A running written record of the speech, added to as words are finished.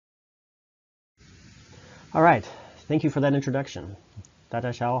All right, thank you for that introduction. 大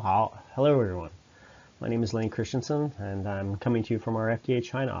家好. Hello everyone. My name is Christensen, and I'm coming to you from our FDA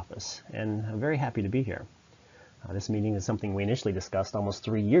China Office, and I'm very happy to be here. This meeting is something we initially discussed almost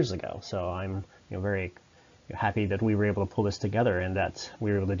 3 years ago, so I'm very happy that we were able to pull this together and that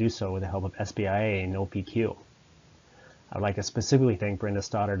we were able to do so with the help of SBIA and OPQ. I'd like to specifically thank Brenda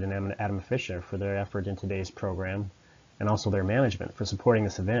Stoddard and Adam Fisher for their effort in today's program, and also their management for supporting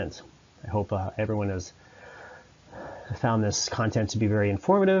this event. I hope everyone has found this content to be very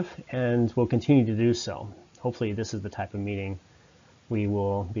informative and will continue to do so. Hopefully this is the type of meeting we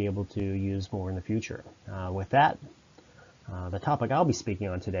will be able to use more in the future. With that, the topic I'll be speaking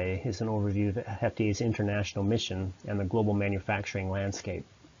on today is an overview of FDA's international mission and the global manufacturing landscape.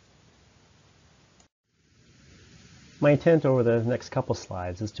 My intent over the next couple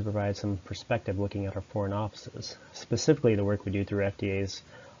slides is to provide some perspective looking at our foreign offices, specifically the work we do through FDA's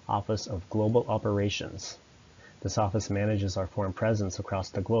Office of Global Operations. This office manages our foreign presence across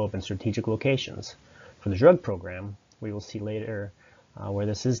the globe in strategic locations. For the drug program, we will see later where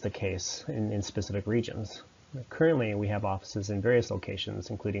this is the case in specific regions. Currently, we have offices in various locations,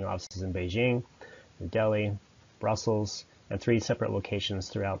 including offices in Beijing, New Delhi, Brussels, and 3 separate locations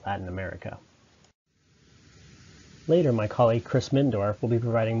throughout Latin America. Later, my colleague Chris Middendorf will be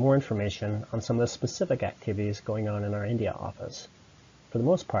providing more information on some of the specific activities going on in our India office. For the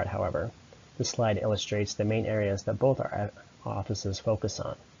most part, however, this slide illustrates the main areas that both our offices focus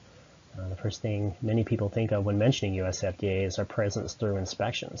on. The first thing many people think of when mentioning US FDA is our presence through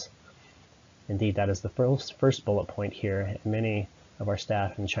inspections. Indeed, that is the first bullet point here, and many of our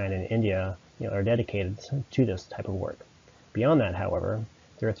staff in China and India are dedicated to this type of work. Beyond that, however,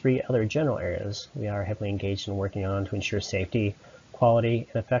 there are 3 other general areas we are heavily engaged in working on to ensure safety, quality,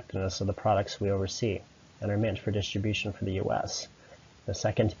 and effectiveness of the products we oversee and are meant for distribution for the US. The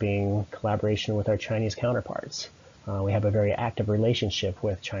second being collaboration with our Chinese counterparts. We have a very active relationship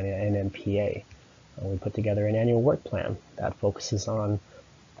with China and NMPA. We put together an annual work plan that focuses on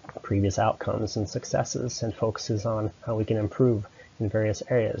previous outcomes and successes and focuses on how we can improve in various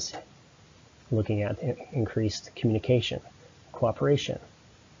areas, looking at increased communication, cooperation,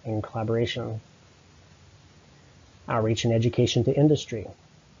 and collaboration, outreach and education to industry.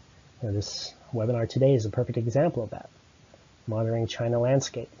 This webinar today is a perfect example of that. Monitoring China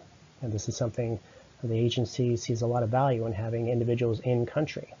landscape. And this is something the agency sees a lot of value in having individuals in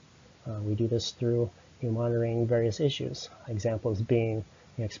country. We do this through monitoring various issues. Examples being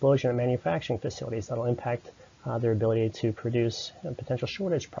the explosion of manufacturing facilities that will impact their ability to produce potential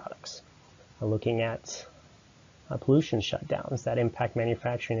shortage products. Looking at pollution shutdowns that impact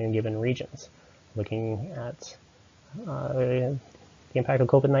manufacturing in given regions. Looking at the impact of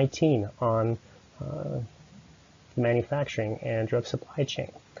COVID-19 on the manufacturing and drug supply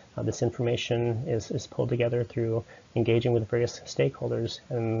chain. This information is pulled together through engaging with various stakeholders,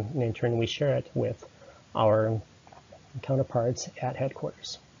 and in turn we share it with our counterparts at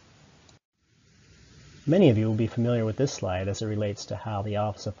headquarters. Many of you will be familiar with this slide as it relates to how the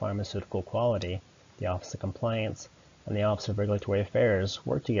Office of Pharmaceutical Quality, the Office of Compliance, and the Office of Regulatory Affairs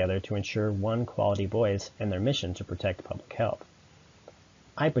work together to ensure one quality voice in their mission to protect public health.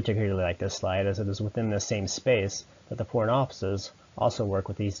 I particularly like this slide as it is within the same space that the foreign offices also work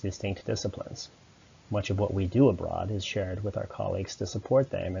with these distinct disciplines. Much of what we do abroad is shared with our colleagues to support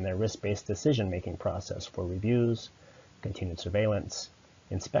them in their risk-based decision-making process for reviews, continued surveillance,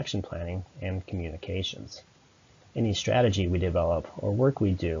 inspection planning, and communications. Any strategy we develop or work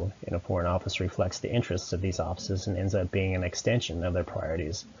we do in a foreign office reflects the interests of these offices and ends up being an extension of their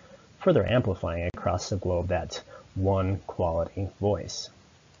priorities, further amplifying across the globe that one quality voice.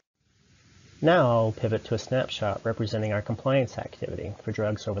 Now I'll pivot to a snapshot representing our compliance activity for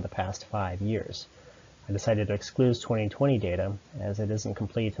drugs over the past 5 years. I decided to exclude 2020 data as it isn't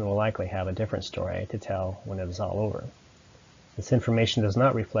complete and will likely have a different story to tell when it is all over. This information does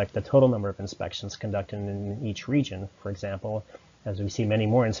not reflect the total number of inspections conducted in each region, for example, as we see many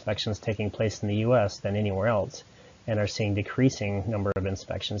more inspections taking place in the US than anywhere else, and are seeing decreasing number of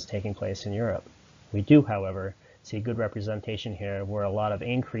inspections taking place in Europe. We do, however, see good representation here where a lot of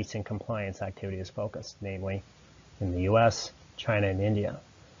increasing compliance activity is focused, namely in the US, China, and India.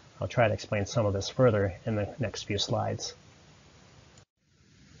 I'll try to explain some of this further in the next few slides.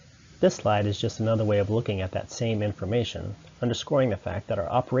 This slide is just another way of looking at that same information, underscoring the fact that our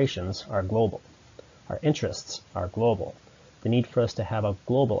operations are global. Our interests are global. The need for us to have a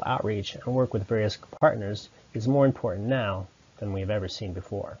global outreach and work with various partners is more important now than we've ever seen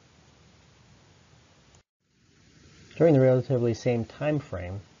before. During the relatively same time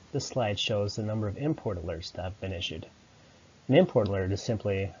frame, this slide shows the number of import alerts that have been issued. An import alert is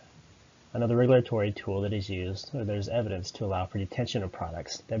simply another regulatory tool that is used where there's evidence to allow for detention of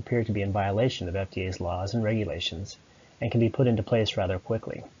products that appear to be in violation of FDA's laws and regulations and can be put into place rather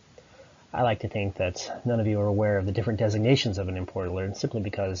quickly. I like to think that none of you are aware of the different designations of an import alert simply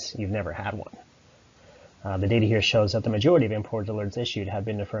because you've never had one. The data here shows that the majority of import alerts issued have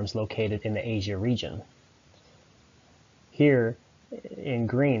been to firms located in the Asia region. Here in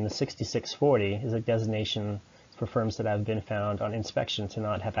green, the 6640 is a designation for firms that have been found on inspection to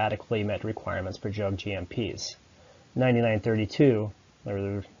not have adequately met requirements for drug GMPs. 9932,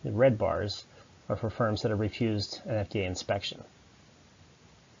 or the red bars, are for firms that have refused an FDA inspection.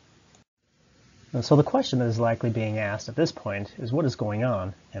 And so the question that is likely being asked at this point is what is going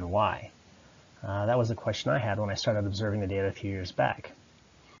on and why? That was the question I had when I started observing the data a few years back.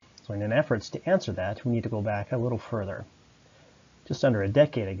 So in an effort to answer that, we need to go back a little further. Just under a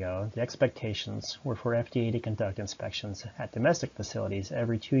decade ago, the expectations were for FDA to conduct inspections at domestic facilities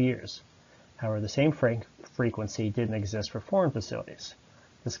every 2 years. However, the same frequency didn't exist for foreign facilities.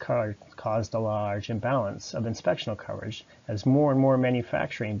 This caused a large imbalance of inspectional coverage as more and more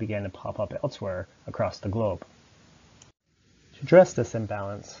manufacturing began to pop up elsewhere across the globe. To address this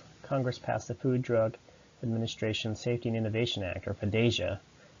imbalance, Congress passed the Food, Drug Administration Safety and Innovation Act, or FDASIA,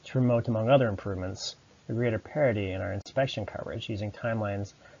 to promote, among other improvements, a greater parity in our inspection coverage using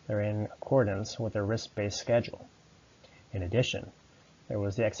timelines that are in accordance with a risk-based schedule. In addition, there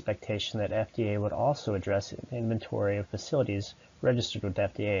was the expectation that FDA would also address an inventory of facilities registered with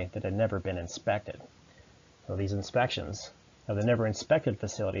FDA that had never been inspected. So these inspections of the never inspected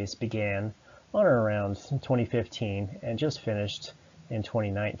facilities began on or around 2015 and just finished in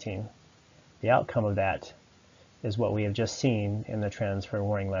 2019. The outcome of that is what we have just seen in the trends for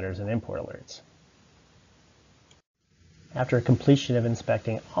warning letters and import alerts. After completion of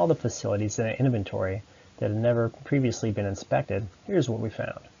inspecting all the facilities in an inventory that had never previously been inspected, here's what we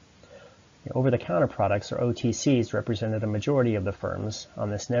found. Over-the-counter products, or OTCs, represented a majority of the firms on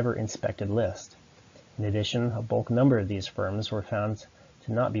this never inspected list. In addition, a bulk number of these firms were found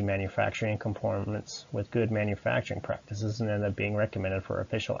to not be manufacturing in conformance with good manufacturing practices and ended up being recommended for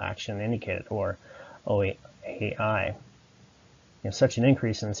official action indicated, or OAI. Such an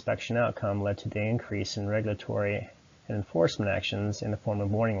increase in inspection outcome led to the increase in regulatory and enforcement actions in the form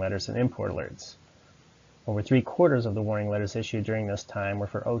of warning letters and import alerts. Over 3/4 of the warning letters issued during this time were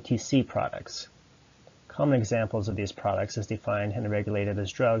for OTC products. Common examples of these products as defined and regulated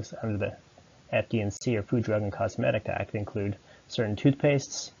as drugs under the FD&C, or Food, Drug, and Cosmetic Act, include certain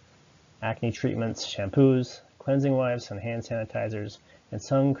toothpastes, acne treatments, shampoos, cleansing wipes, and hand sanitizers, and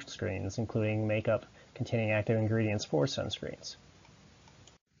sunscreens, including makeup containing active ingredients for sunscreens.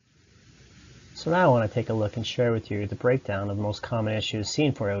 So now I want to take a look and share with you the breakdown of the most common issues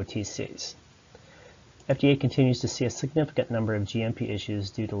seen for OTCs. FDA continues to see a significant number of GMP issues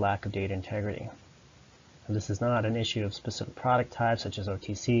due to lack of data integrity. Now, this is not an issue of specific product types such as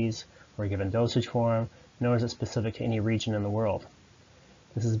OTCs or a given dosage form, nor is it specific to any region in the world.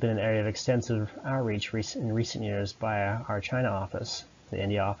 This has been an area of extensive outreach in recent years by our China office, the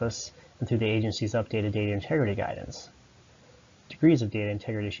India office, and through the agency's updated data integrity guidance. Degrees of data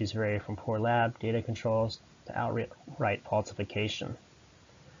integrity issues vary from poor lab data controls to outright falsification.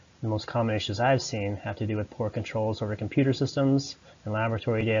 The most common issues I've seen have to do with poor controls over computer systems and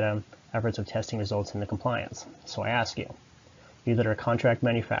laboratory data, efforts of testing results into compliance. So I ask you that are contract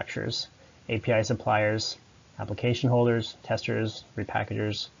manufacturers, API suppliers, application holders, testers,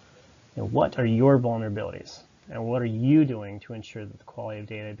 repackagers, what are your vulnerabilities? And what are you doing to ensure that the quality of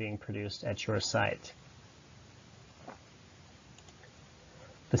data being produced at your site?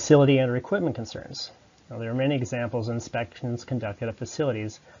 Facility and equipment concerns. Now, there are many examples of inspections conducted at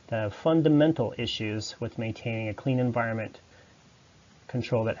facilities that have fundamental issues with maintaining a clean environment,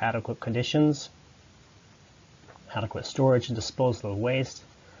 controlled at adequate conditions, adequate storage and disposal of waste,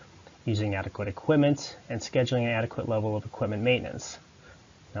 using adequate equipment, and scheduling an adequate level of equipment maintenance.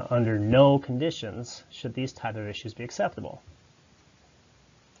 Now, under no conditions should these type of issues be acceptable.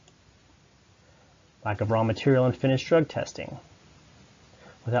 Lack of raw material and finished drug testing.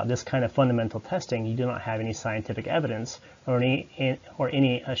 Without this kind of fundamental testing, you do not have any scientific evidence or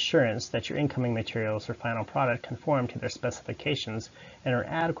any assurance that your incoming materials or final product conform to their specifications and are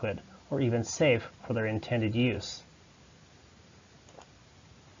adequate or even safe for their intended use.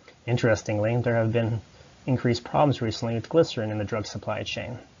 Interestingly, there have been increased problems recently with glycerin in the drug supply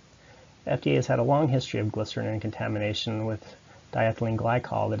chain. The FDA has had a long history of glycerin and contamination with diethylene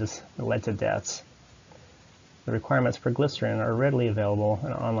glycol that has led to deaths. The requirements for glycerin are readily available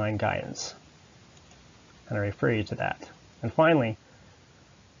in online guidance, and I refer you to that. And finally,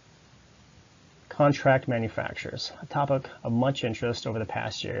 contract manufacturers, a topic of much interest over the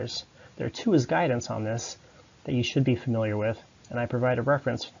past years There too is guidance on this that you should be familiar with, and I provide a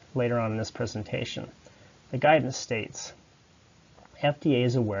reference later on in this presentation. The guidance states, FDA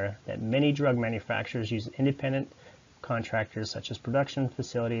is aware that many drug manufacturers use independent contractors such as production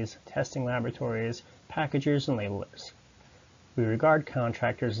facilities, testing laboratories, packagers, and labelers. We regard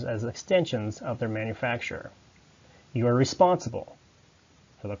contractors as extensions of their manufacturer. You are responsible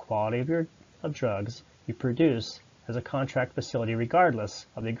for the quality of drugs you produce as a contract facility regardless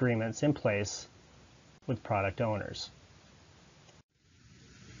of the agreements in place with product owners.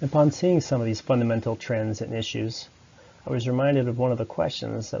 Upon seeing some of these fundamental trends and issues, I was reminded of one of the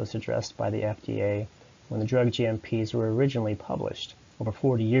questions that was addressed by the FDA when the drug GMPs were originally published over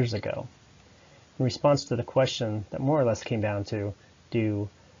 40 years ago. In response to the question that more or less came down to, do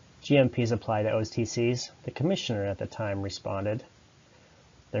GMPs apply to OTCs? The commissioner at the time responded,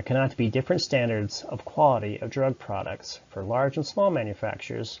 there cannot be different standards of quality of drug products for large and small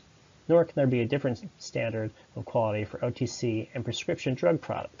manufacturers, nor can there be a different standard of quality for OTC and prescription drug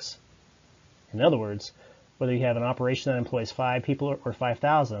products. In other words, whether you have an operation that employs 5 people or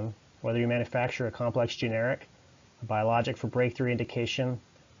 5,000, whether you manufacture a complex generic, a biologic for breakthrough indication,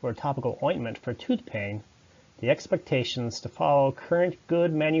 or a topical ointment for tooth pain, the expectations to follow current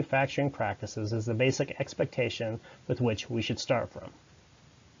good manufacturing practices is the basic expectation with which we should start from.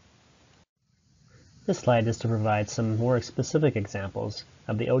 This slide is to provide some more specific examples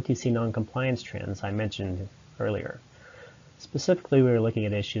of the OTC non-compliance trends I mentioned earlier. Specifically, we are looking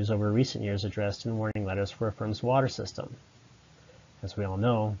at issues over recent years addressed in warning letters for a firm's water system. As we all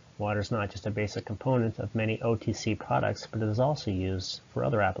know, water is not just a basic component of many OTC products, but it is also used for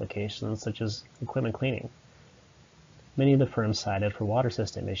other applications such as equipment cleaning. Many of the firms cited for water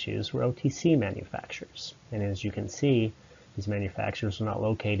system issues were OTC manufacturers, and as you can see, these manufacturers were not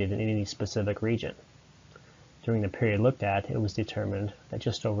located in any specific region. During the period looked at, it was determined that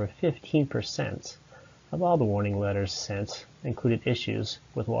just over 15% of all the warning letters sent included issues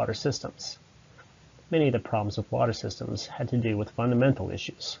with water systems. Many of the problems with water systems had to do with fundamental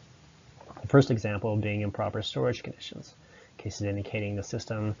issues. The first example being improper storage conditions, cases indicating the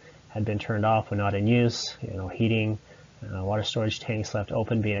system had been turned off when not in use, heating, water storage tanks left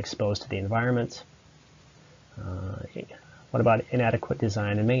open being exposed to the environment. What about inadequate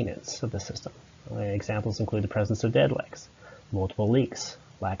design and maintenance of the system? Examples include the presence of dead legs, multiple leaks,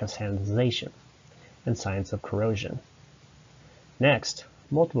 lack of sanitization, and signs of corrosion. Next,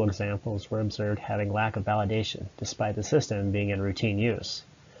 multiple examples were observed having lack of validation despite the system being in routine use.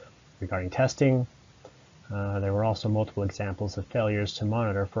 Regarding testing, there were also multiple examples of failures to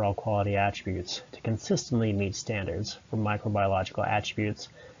monitor for all quality attributes to consistently meet standards for microbiological attributes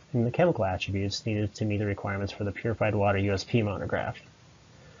and the chemical attributes needed to meet the requirements for the purified water USP monograph.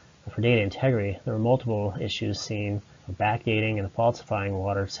 For data integrity, there were multiple issues seen of backdating and falsifying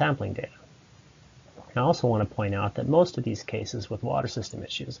water sampling data. I also want to point out that most of these cases with water system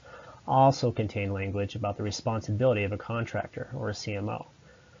issues also contain language about the responsibility of a contractor or a CMO,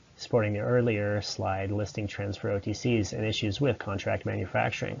 supporting the earlier slide listing trends for OTCs and issues with contract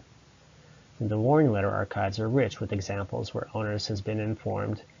manufacturing. The warning letter archives are rich with examples where owners has been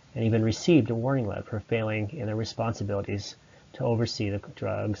informed and even received a warning letter for failing in their responsibilities to oversee the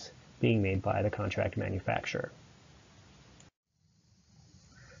drugs being made by the contract manufacturer.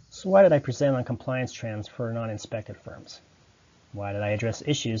 So why did I present on compliance trends for non-inspected firms? Why did I address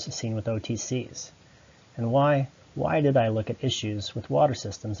issues seen with OTCs? And why did I look at issues with water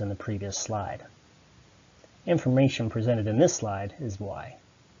systems in the previous slide? Information presented in this slide is why.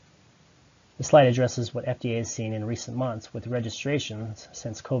 The slide addresses what FDA has seen in recent months with registrations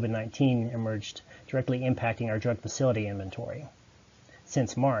since COVID-19 emerged directly impacting our drug facility inventory.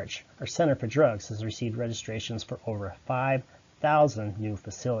 Since March, our Center for Drugs has received registrations for over 5,000 new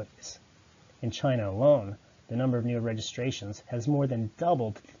facilities. In China alone, the number of new registrations has more than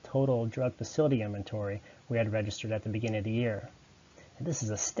doubled the total drug facility inventory we had registered at the beginning of the year. And this is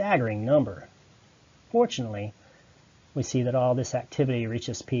a staggering number. Fortunately, we see that all this activity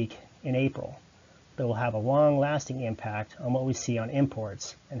reaches peak in April, but it will have a long-lasting impact on what we see on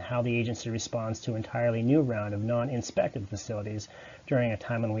imports and how the agency responds to an entirely new round of non-inspected facilities during a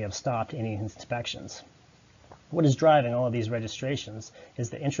time when we have stopped any inspections. What is driving all of these registrations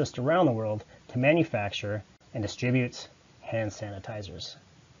is the interest around the world to manufacture and distribute hand sanitizers.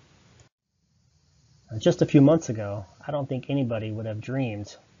 Just a few months ago, I don't think anybody would have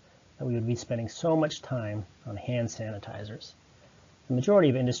dreamed that we would be spending so much time on hand sanitizers. The majority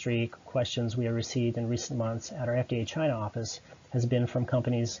of industry questions we have received in recent months at our FDA China office has been from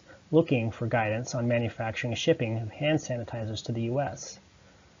companies looking for guidance on manufacturing and shipping of hand sanitizers to the U.S.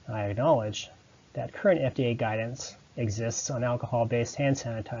 I acknowledge that current FDA guidance exists on alcohol-based hand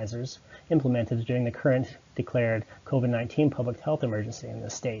sanitizers implemented during the current declared COVID-19 public health emergency in the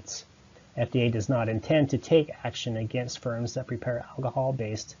States. FDA does not intend to take action against firms that prepare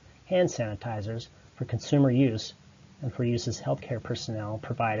alcohol-based hand sanitizers for consumer use and for use as healthcare personnel,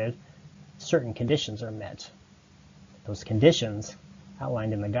 provided certain conditions are met. Those conditions,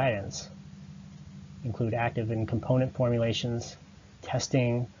 outlined in the guidance, include active and component formulations,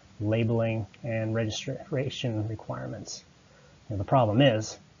 testing, labeling, and registration requirements. The problem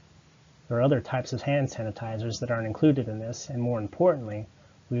is, there are other types of hand sanitizers that aren't included in this, and more importantly,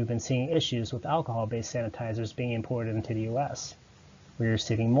 we've been seeing issues with alcohol-based sanitizers being imported into the U.S. We are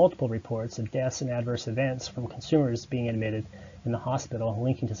receiving multiple reports of deaths and adverse events from consumers being admitted in the hospital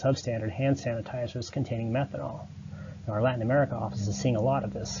linking to substandard hand sanitizers containing methanol. Now, our Latin America office is seeing a lot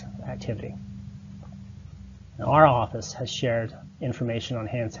of this activity. Now, our office has shared information on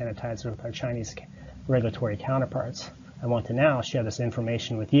hand sanitizer with our Chinese regulatory counterparts. I want to now share this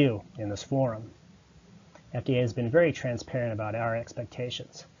information with you in this forum. FDA has been very transparent about our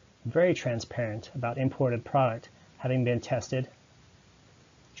expectations, very transparent about imported product having been tested,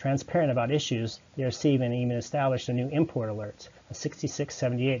 transparent about issues they receive, and even established a new import alert, a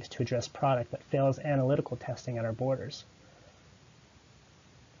 6678, to address product that fails analytical testing at our borders.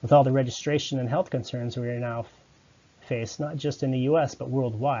 With all the registration and health concerns we are now face, not just in the U.S. but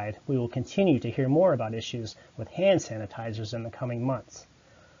worldwide, we will continue to hear more about issues with hand sanitizers in the coming months.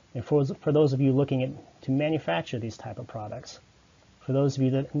 And for those of you looking to manufacture these type of products, for those of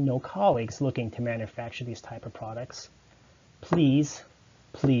you that know colleagues looking to manufacture these type of products, please,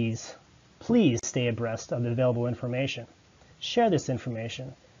 please, please stay abreast of the available information. Share this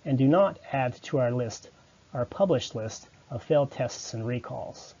information and do not add to our list, our published list of failed tests and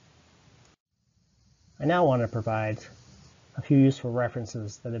recalls. I now want to provide a few useful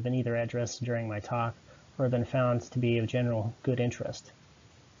references that have been either addressed during my talk or have been found to be of general good interest.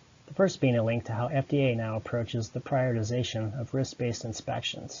 The first being a link to how FDA now approaches the prioritization of risk-based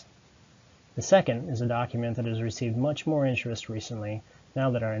inspections. The second is a document that has received much more interest recently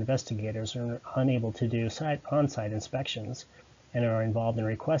now that our investigators are unable to do on-site inspections and are involved in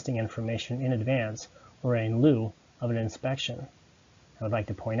requesting information in advance or in lieu of an inspection. I would like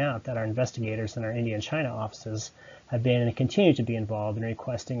to point out that our investigators in our India and China offices have been and continue to be involved in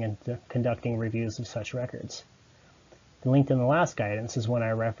requesting and conducting reviews of such records. The link in the last guidance is one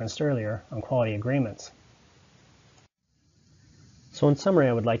I referenced earlier on quality agreements. So in summary,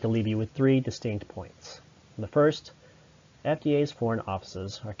 I would like to leave you with 3 distinct points. The first, FDA's foreign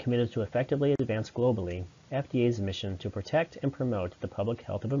offices are committed to effectively advance globally FDA's mission to protect and promote the public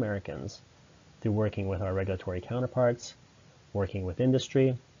health of Americans through working with our regulatory counterparts, working with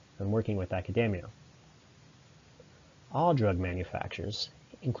industry, and working with academia. All drug manufacturers,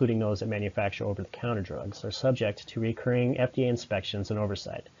 including those that manufacture over-the-counter drugs, are subject to recurring FDA inspections and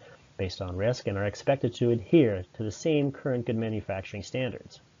oversight based on risk and are expected to adhere to the same current good manufacturing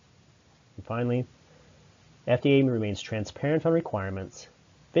standards. And finally, FDA remains transparent on requirements,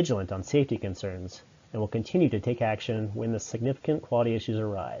 vigilant on safety concerns, and will continue to take action when the significant quality issues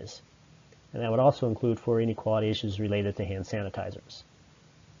arise. And that would also include for any quality issues related to hand sanitizers.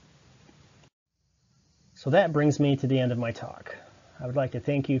 So that brings me to the end of my talk. I would like to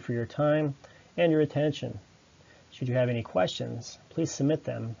thank you for your time and your attention. Should you have any questions, please submit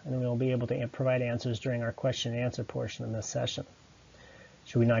them, and we will be able to provide answers during our question and answer portion of this session.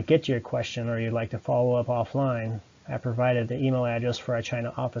 Should we not get to your question or you'd like to follow up offline, I provided the email address for our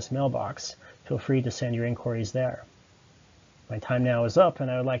China office mailbox. Feel free to send your inquiries there. My time now is up, and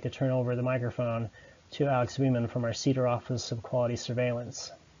I would like to turn over the microphone to Alex Weeman from our CDER Office of Quality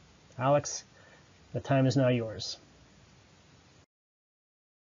Surveillance. Alex, the time is now yours.